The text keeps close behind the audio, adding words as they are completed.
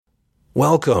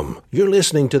Welcome. You're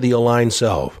listening to The Aligned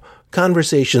Self,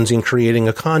 Conversations in Creating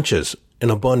a Conscious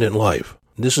and Abundant Life.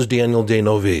 This is Daniel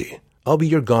D'Neuville. I'll be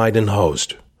your guide and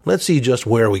host. Let's see just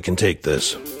where we can take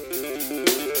this.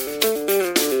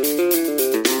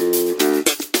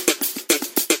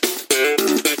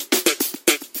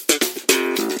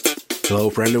 Hello,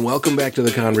 friend, and welcome back to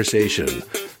the conversation.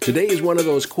 Today is one of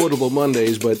those quotable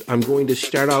Mondays, but I'm going to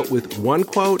start out with one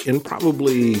quote and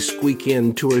probably squeak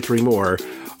in two or three more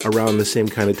around the same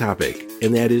kind of topic,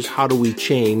 and that is, how do we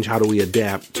change, how do we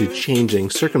adapt to changing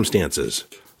circumstances?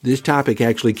 This topic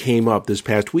actually came up this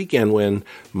past weekend when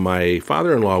my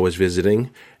father-in-law was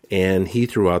visiting, and he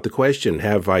threw out the question,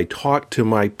 have I talked to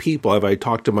my people, have I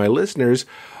talked to my listeners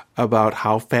about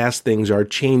how fast things are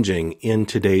changing in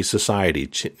today's society,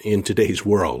 in today's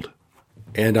world?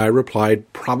 And I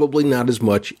replied, probably not as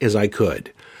much as I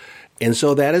could. And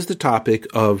so that is the topic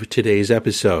of today's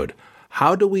episode.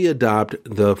 How do we adopt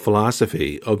the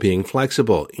philosophy of being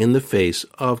flexible in the face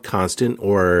of constant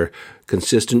or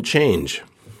consistent change?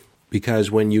 Because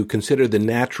when you consider the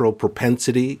natural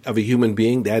propensity of a human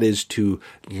being, that is to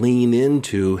lean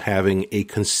into having a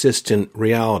consistent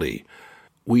reality.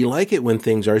 We like it when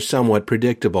things are somewhat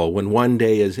predictable, when one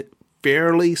day is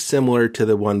fairly similar to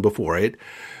the one before it.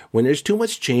 When there's too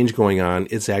much change going on,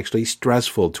 it's actually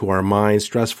stressful to our mind,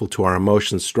 stressful to our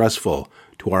emotions, stressful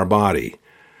to our body.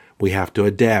 We have to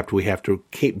adapt. We have to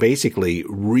basically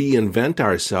reinvent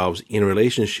ourselves in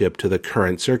relationship to the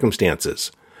current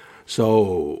circumstances.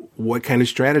 So what kind of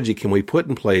strategy can we put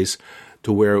in place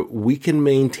to where we can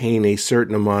maintain a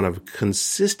certain amount of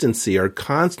consistency or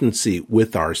constancy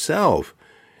with ourselves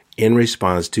in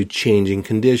response to changing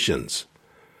conditions?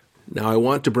 Now, I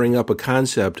want to bring up a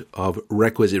concept of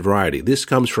requisite variety. This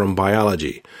comes from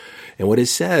biology. And what it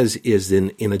says is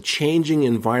in a changing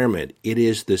environment, it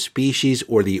is the species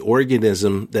or the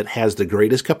organism that has the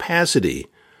greatest capacity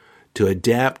to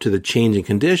adapt to the changing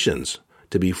conditions,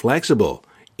 to be flexible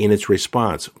in its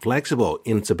response, flexible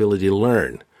in its ability to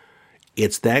learn.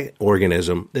 It's that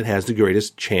organism that has the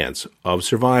greatest chance of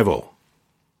survival.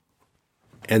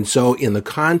 And so in the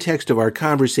context of our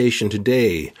conversation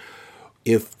today,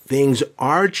 if things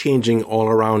are changing all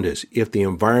around us, if the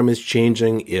environment's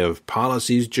changing, if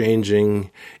policy's changing,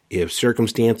 if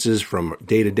circumstances from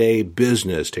day-to-day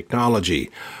business, technology,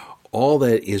 all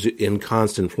that is in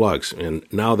constant flux. And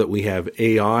now that we have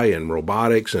AI and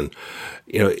robotics, and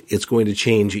it's going to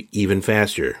change even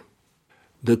faster.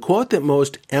 The quote that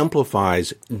most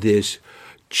amplifies this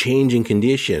changing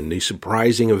condition, the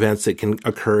surprising events that can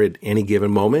occur at any given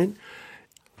moment,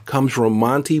 comes from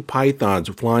Monty Python's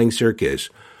Flying Circus.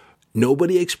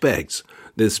 Nobody expects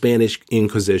the Spanish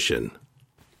Inquisition.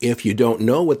 If you don't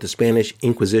know what the Spanish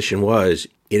Inquisition was,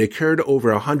 it occurred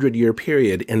over a 100-year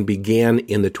period and began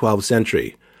in the 12th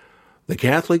century. The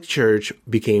Catholic Church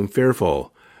became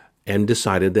fearful and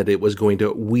decided that it was going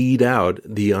to weed out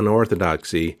the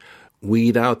unorthodoxy,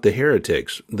 weed out the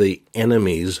heretics, the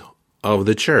enemies of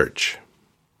the church.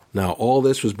 Now, all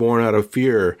this was born out of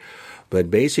fear, but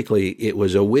basically, it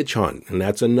was a witch hunt, and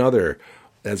that's another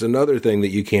thing that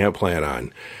you can't plan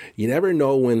on. You never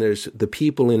know when there's the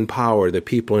people in power, the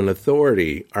people in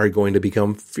authority are going to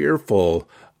become fearful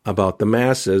about the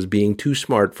masses being too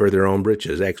smart for their own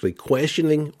britches, actually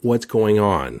questioning what's going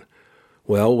on.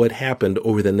 Well, what happened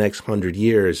over the next 100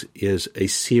 years is a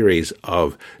series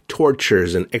of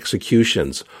tortures and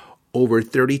executions. Over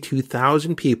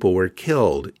 32,000 people were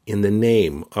killed in the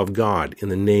name of God, in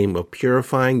the name of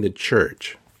purifying the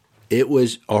church. It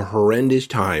was a horrendous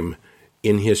time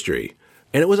in history,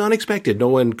 and it was unexpected. No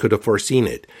one could have foreseen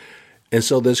it. And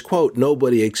so this quote,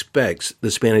 nobody expects the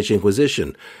Spanish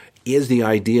Inquisition, is the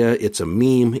idea, it's a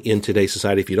meme in today's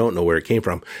society. If you don't know where it came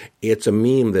from, it's a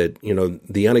meme that,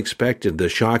 the unexpected, the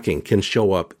shocking can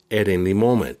show up at any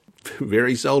moment.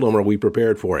 Very seldom are we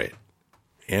prepared for it.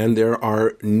 And there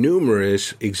are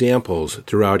numerous examples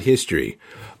throughout history.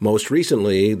 Most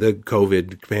recently, the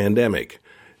COVID pandemic.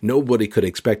 Nobody could have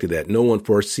expected that. No one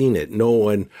foreseen it. No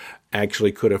one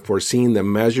actually could have foreseen the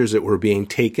measures that were being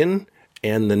taken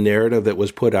and the narrative that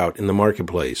was put out in the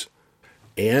marketplace.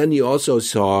 And you also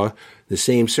saw the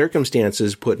same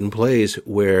circumstances put in place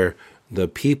where the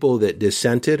people that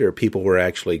dissented or people were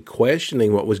actually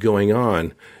questioning what was going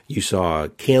on, you saw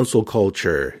cancel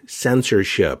culture,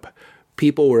 censorship.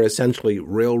 People were essentially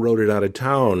railroaded out of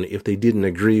town if they didn't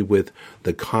agree with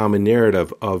the common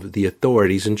narrative of the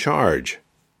authorities in charge.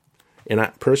 And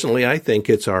I think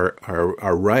it's our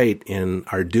right and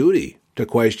our duty to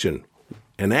question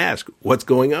and ask, what's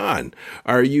going on?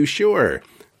 Are you sure?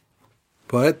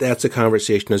 But that's a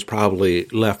conversation that's probably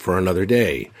left for another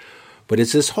day. But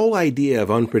it's this whole idea of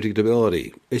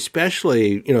unpredictability,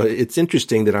 especially, it's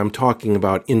interesting that I'm talking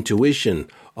about intuition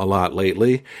a lot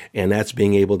lately, and that's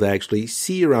being able to actually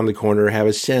see around the corner, have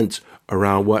a sense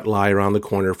around what lie around the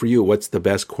corner for you. What's the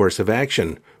best course of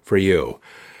action for you?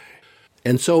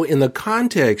 And so in the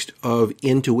context of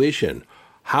intuition,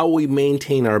 how we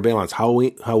maintain our balance, how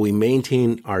we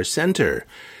maintain our center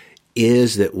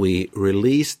is that we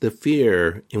release the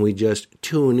fear and we just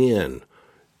tune in.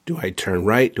 Do I turn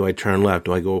right? Do I turn left?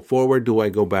 Do I go forward? Do I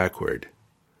go backward?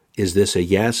 Is this a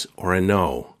yes or a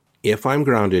no? If I'm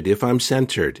grounded, if I'm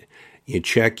centered, you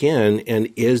check in,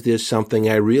 and is this something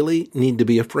I really need to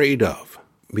be afraid of?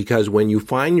 Because when you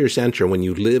find your center, when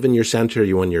you live in your center,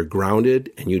 when you're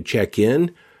grounded and you check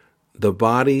in, the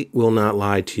body will not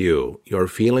lie to you. Your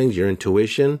feelings, your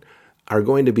intuition are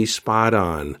going to be spot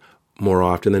on more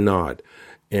often than not.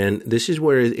 And this is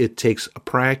where it takes a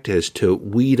practice to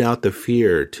weed out the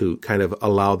fear, to kind of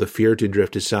allow the fear to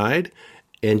drift aside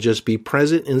and just be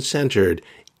present and centered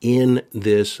in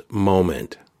this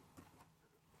moment.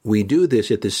 We do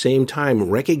this at the same time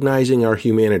recognizing our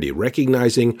humanity,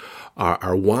 recognizing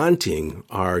our wanting,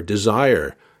 our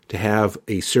desire to have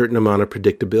a certain amount of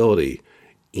predictability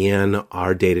in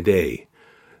our day-to-day.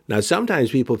 Now,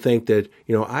 sometimes people think that,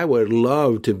 I would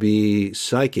love to be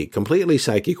psychic, completely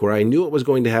psychic, where I knew what was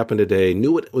going to happen today,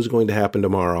 knew what was going to happen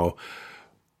tomorrow,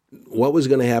 what was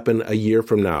going to happen a year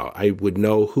from now. I would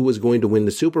know who was going to win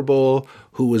the Super Bowl,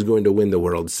 who was going to win the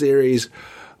World Series,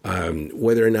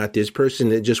 whether or not this person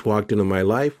that just walked into my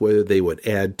life, whether they would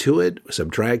add to it,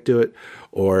 subtract to it,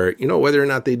 or, whether or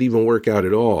not they'd even work out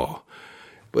at all.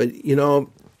 But,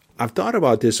 I've thought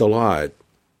about this a lot.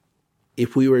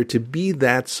 If we were to be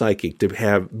that psychic,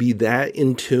 to be that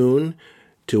in tune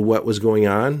to what was going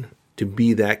on, to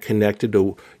be that connected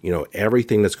to,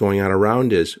 everything that's going on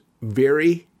around us,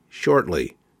 very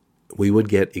shortly, we would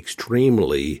get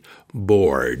extremely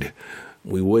bored.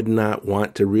 We would not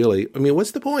want to really,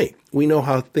 what's the point? We know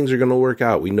how things are going to work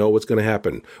out. We know what's going to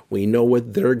happen. We know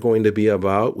what they're going to be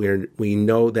about. We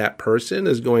know that person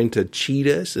is going to cheat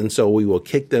us, and so we will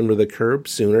kick them to the curb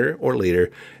sooner or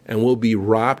later, and we'll be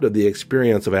robbed of the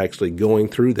experience of actually going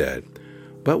through that.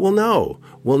 But we'll know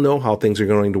how things are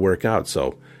going to work out.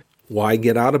 So why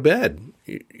get out of bed?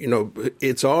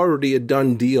 It's already a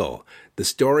done deal. The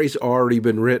story's already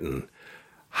been written.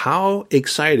 How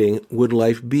exciting would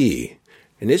life be?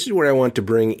 And this is where I want to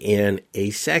bring in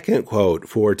a second quote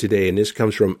for today, and this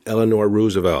comes from Eleanor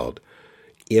Roosevelt.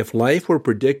 If life were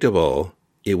predictable,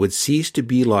 it would cease to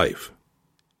be life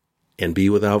and be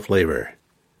without flavor.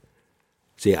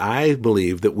 See, I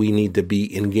believe that we need to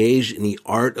be engaged in the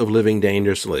art of living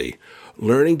dangerously,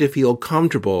 learning to feel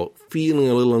comfortable, feeling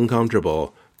a little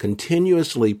uncomfortable,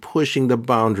 continuously pushing the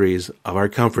boundaries of our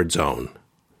comfort zone.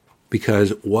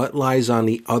 Because what lies on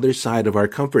the other side of our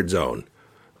comfort zone?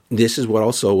 This is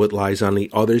what lies on the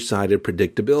other side of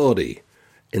predictability,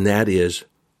 and that is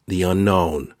the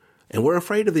unknown. And we're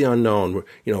afraid of the unknown.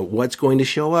 What's going to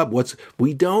show up?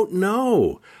 We don't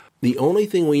know. The only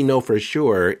thing we know for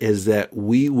sure is that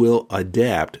we will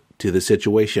adapt to the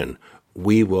situation.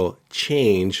 We will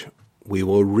change. We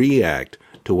will react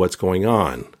to what's going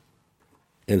on.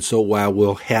 And so while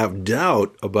we'll have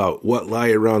doubt about what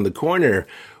lie around the corner,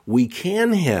 we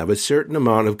can have a certain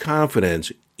amount of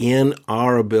confidence in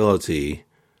our ability,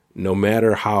 no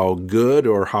matter how good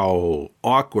or how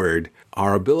awkward,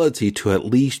 our ability to at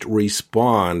least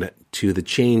respond to the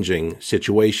changing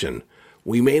situation.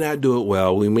 We may not do it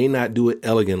well, we may not do it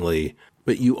elegantly,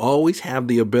 but you always have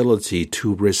the ability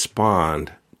to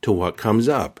respond to what comes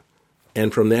up.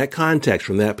 And from that context,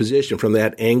 from that position, from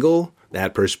that angle,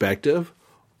 that perspective,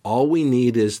 all we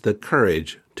need is the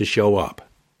courage to show up.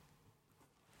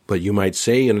 But you might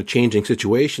say in a changing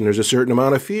situation, there's a certain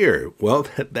amount of fear. Well,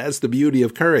 that's the beauty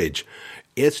of courage.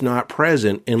 It's not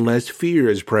present unless fear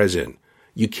is present.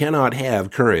 You cannot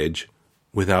have courage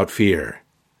without fear.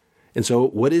 And so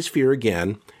what is fear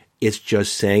again? It's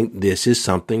just saying this is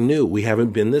something new. We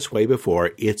haven't been this way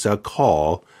before. It's a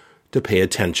call to pay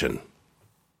attention.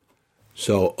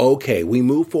 So, okay, we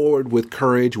move forward with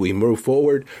courage. We move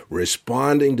forward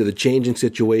responding to the changing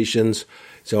situations.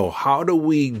 So how do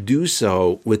we do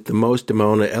so with the most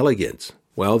amount of elegance?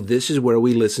 Well, this is where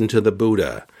we listen to the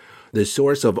Buddha. The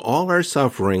source of all our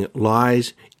suffering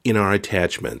lies in our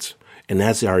attachments. And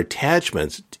that's our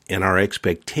attachments and our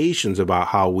expectations about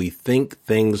how we think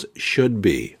things should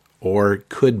be or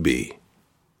could be.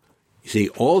 You see,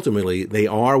 ultimately, they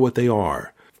are what they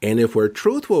are. And if we're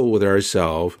truthful with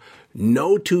ourselves,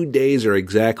 No 2 days are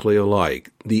exactly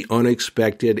alike. The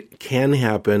unexpected can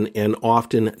happen and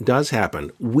often does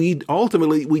happen. We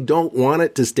don't want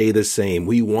it to stay the same.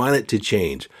 We want it to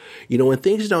change. When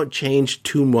things don't change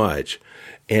too much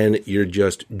and you're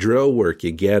just drill work,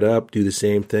 you get up, do the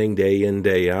same thing day in,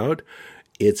 day out,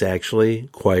 it's actually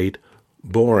quite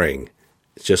boring.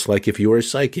 It's just like if you were a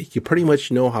psychic, you pretty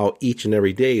much know how each and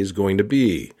every day is going to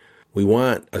be. We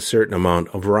want a certain amount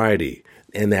of variety,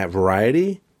 and that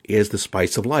variety is the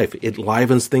spice of life. It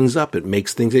livens things up. It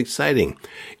makes things exciting.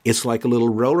 It's like a little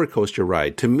roller coaster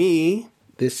ride. To me,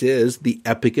 this is the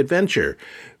epic adventure.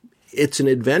 It's an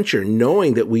adventure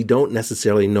knowing that we don't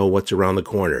necessarily know what's around the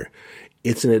corner.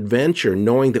 It's an adventure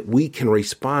knowing that we can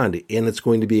respond, and it's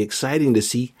going to be exciting to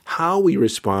see how we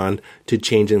respond to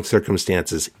changing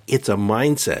circumstances. It's a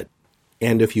mindset.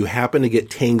 And if you happen to get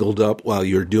tangled up while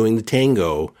you're doing the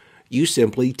tango, you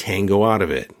simply tango out of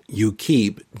it. You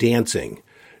keep dancing.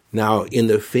 Now, in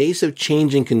the face of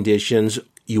changing conditions,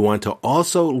 you want to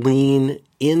also lean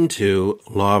into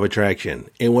law of attraction.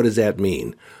 And what does that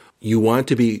mean? You want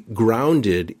to be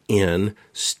grounded in,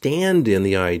 stand in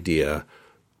the idea,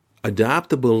 adopt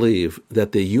the belief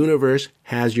that the universe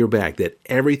has your back, that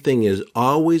everything is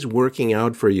always working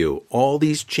out for you. All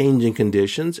these changing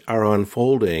conditions are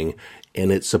unfolding,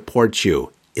 and it supports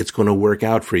you. It's going to work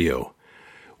out for you.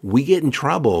 We get in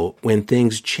trouble when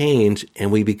things change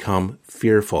and we become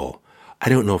fearful. I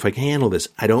don't know if I can handle this.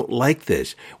 I don't like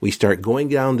this. We start going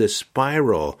down this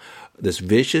spiral, this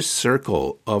vicious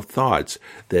circle of thoughts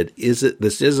that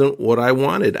this isn't what I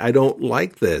wanted. I don't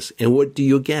like this. And what do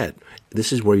you get?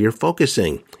 This is where you're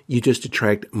focusing. You just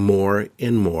attract more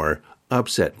and more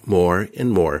upset, more and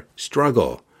more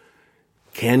struggle.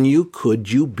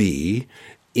 Could you be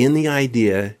in the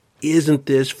idea, isn't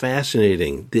this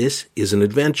fascinating? This is an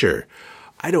adventure.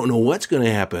 I don't know what's going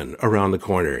to happen around the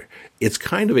corner. It's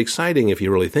kind of exciting if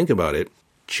you really think about it.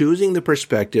 Choosing the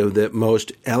perspective that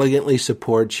most elegantly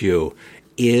supports you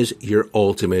is your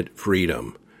ultimate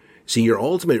freedom. See, your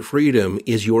ultimate freedom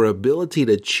is your ability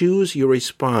to choose your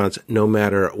response no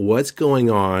matter what's going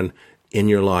on in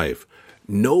your life.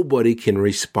 Nobody can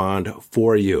respond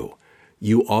for you.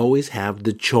 You always have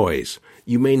the choice.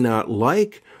 You may not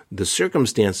like the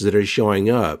circumstances that are showing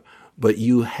up, but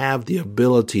you have the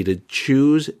ability to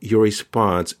choose your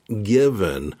response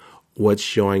given what's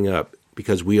showing up,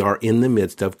 because we are in the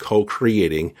midst of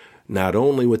co-creating not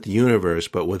only with the universe,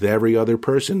 but with every other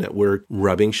person that we're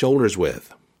rubbing shoulders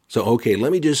with. So, okay,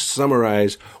 let me just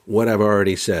summarize what I've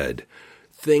already said.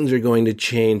 Things are going to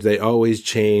change. They always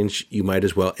change. You might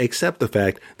as well accept the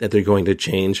fact that they're going to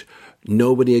change.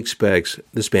 Nobody expects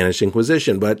the Spanish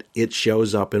Inquisition, but it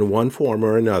shows up in one form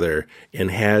or another and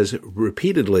has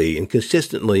repeatedly and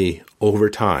consistently over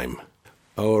time.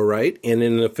 All right, and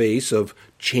in the face of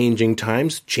changing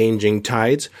times, changing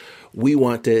tides, we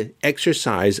want to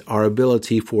exercise our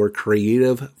ability for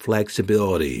creative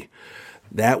flexibility.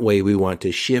 That way we want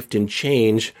to shift and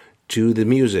change to the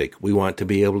music. We want to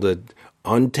be able to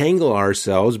untangle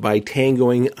ourselves by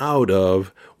tangoing out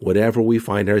of whatever we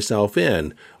find ourselves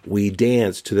in. We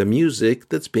dance to the music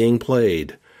that's being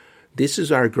played. This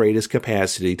is our greatest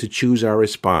capacity to choose our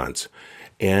response.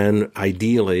 And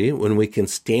ideally, when we can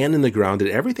stand in the ground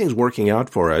that everything's working out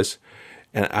for us,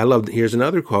 and here's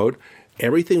another quote,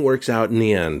 everything works out in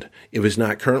the end. If it's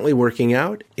not currently working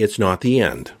out, it's not the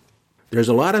end. There's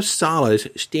a lot of solace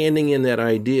standing in that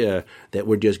idea that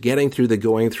we're just getting through the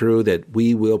going through, that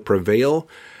we will prevail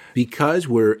because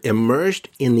we're immersed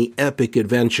in the epic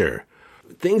adventure.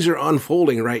 Things are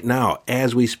unfolding right now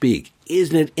as we speak.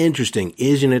 Isn't it interesting?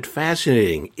 Isn't it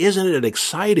fascinating? Isn't it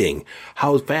exciting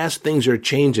how fast things are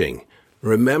changing?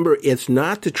 Remember, it's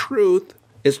not the truth.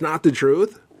 It's not the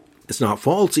truth. It's not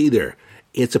false either.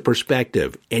 It's a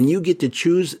perspective, and you get to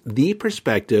choose the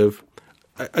perspective.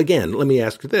 Again, let me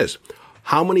ask you this.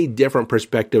 How many different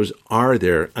perspectives are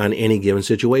there on any given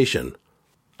situation?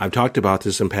 I've talked about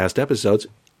this in past episodes.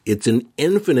 It's an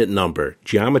infinite number.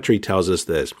 Geometry tells us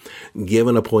this.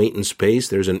 Given a point in space,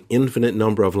 there's an infinite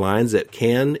number of lines that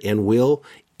can and will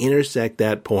intersect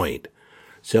that point.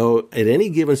 So at any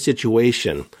given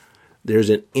situation,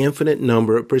 there's an infinite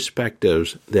number of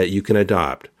perspectives that you can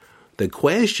adopt. The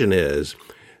question is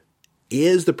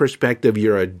the perspective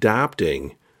you're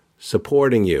adopting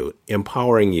supporting you,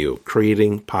 empowering you,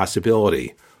 creating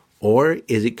possibility? Or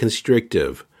is it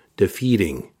constrictive,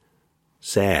 defeating,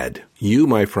 sad? You,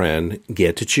 my friend,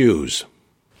 get to choose.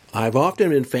 I've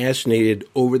often been fascinated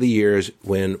over the years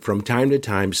when from time to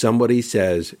time somebody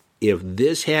says, if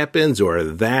this happens or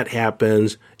that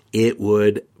happens, it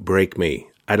would break me.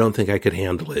 I don't think I could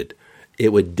handle it.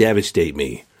 It would devastate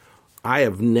me. I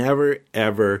have never,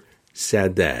 ever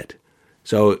said that.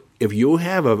 So if you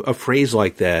have a phrase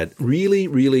like that, really,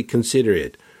 really consider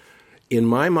it. In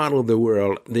my model of the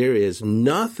world, there is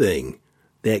nothing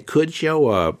that could show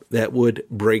up that would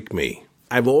break me.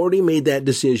 I've already made that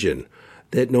decision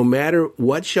that no matter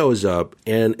what shows up,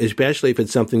 and especially if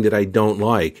it's something that I don't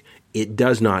like, it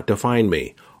does not define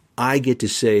me. I get to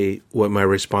say what my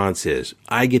response is.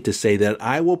 I get to say that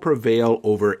I will prevail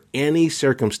over any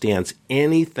circumstance,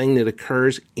 anything that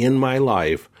occurs in my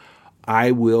life.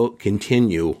 I will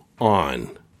continue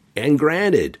on. And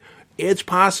granted, it's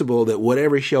possible that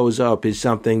whatever shows up is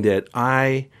something that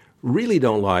I really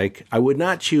don't like. I would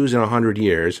not choose in 100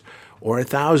 years or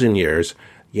 1,000 years,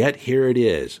 yet here it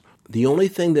is. The only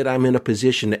thing that I'm in a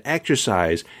position to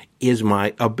exercise is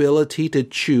my ability to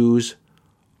choose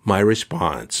my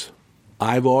response.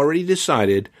 I've already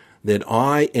decided that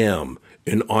I am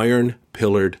an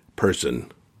iron-pillared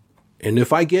person. And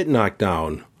if I get knocked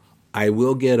down, I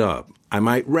will get up. I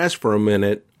might rest for a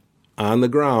minute on the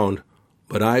ground,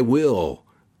 but I will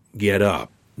get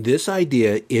up. This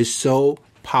idea is so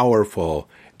powerful,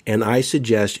 and I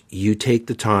suggest you take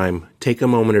the time, take a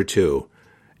moment or two,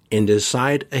 and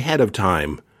decide ahead of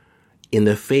time, in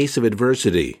the face of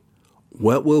adversity,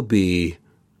 what will be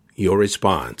your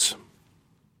response.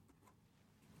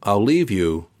 I'll leave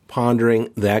you pondering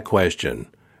that question.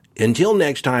 Until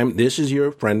next time, this is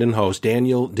your friend and host,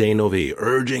 Daniel D'Neuville,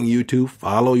 urging you to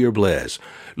follow your bliss.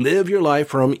 Live your life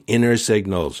from inner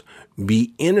signals.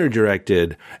 Be inner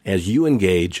directed as you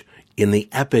engage in the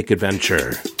epic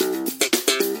adventure.